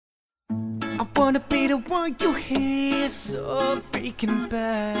I wanna be the one you hear so freaking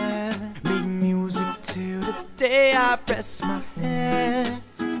bad. Make music till the day I rest my head.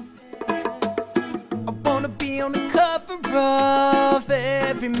 I wanna be on the cover of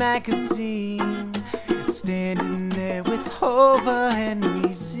every magazine, standing there with Hova and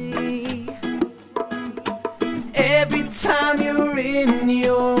weezy. Every time you're in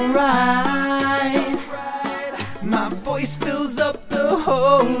your ride, my voice fills up the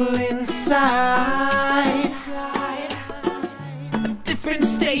hole inside. A different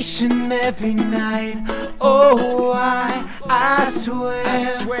station every night. Oh, I swear,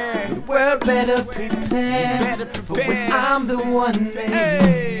 the world better prepare for when I'm the one,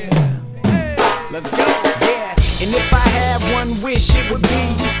 baby. Let's go, yeah. And if I had one wish, it would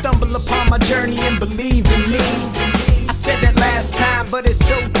be you stumble upon my journey and believe in me. I said that last time, but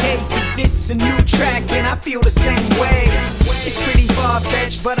it's okay, cause it's a new track and I feel the same way. It's pretty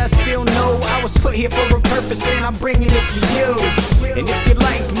far-fetched, but I still know I was put here for a purpose and I'm bringing it to you. And if you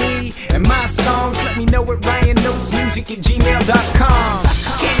like me and my songs, let me know at ryannotesmusic@gmail.com. I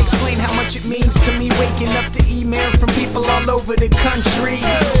can't explain how much it means to me waking up to emails from people all over the country,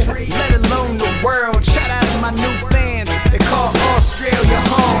 let alone the world. Shout out to my new fans, they call Australia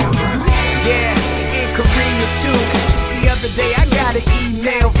home. Yeah, in Korea too, cause just the other day I got an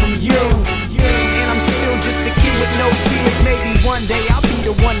email from you. And I'm still just a kid with no fears. Maybe one day I'll be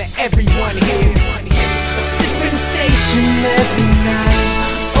the one that everyone hears. Different station every night.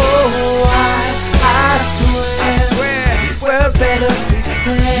 Oh, I swear, the world better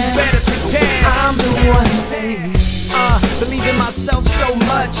prepare. I'm the one, baby. Believe in myself so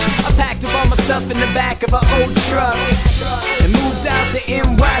much, I packed up all my stuff in the back of an old truck and moved out to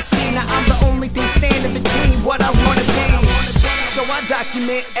NYC. Now I'm the only thing standing between what I wanna be. So I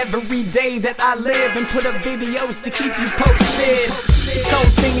document every day that I live and put up videos to keep you posted. This whole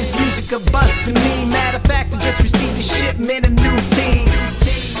thing is music a bust to me. Matter of fact, I just received a shipment of new teas.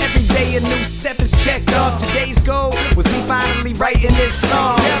 Every day a new step is checked off. Today's goal was me finally writing this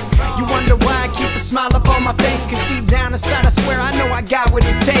song. You wonder why I keep a smile up on my face, cause deep down inside I swear I know I got what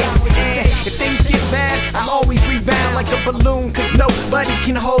it takes. And if things get bad, I always rebound like a balloon, cause nobody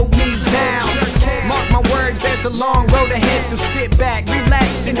can hold me down. Mark my words, there's a long road ahead, so sit back,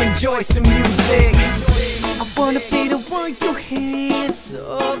 relax and enjoy some music. I wanna be the one you hear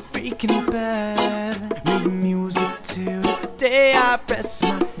so freaking bad. Make music till the day I rest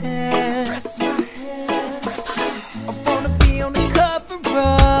my head. I wanna be on the cover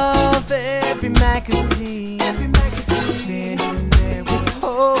of every magazine, standing there with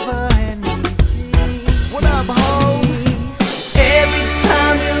Hova and weezy. What up, ho? Every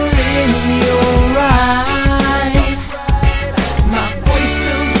time you're in your ride, my voice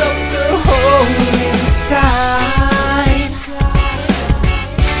fills up the hole inside.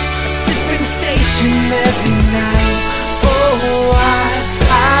 A different station every